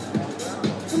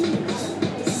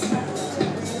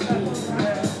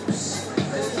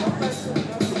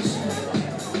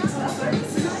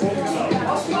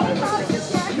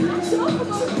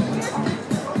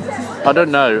I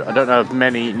don't know of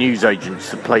many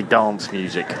newsagents that play dance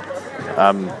music,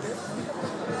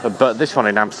 but this one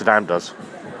in Amsterdam does,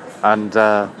 and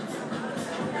I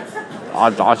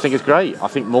think it's great. I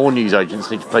think more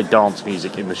newsagents need to play dance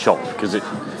music in the shop because it,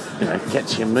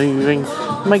 gets you moving,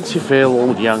 makes you feel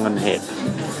all young and hip.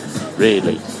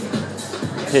 Really,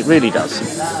 it really does.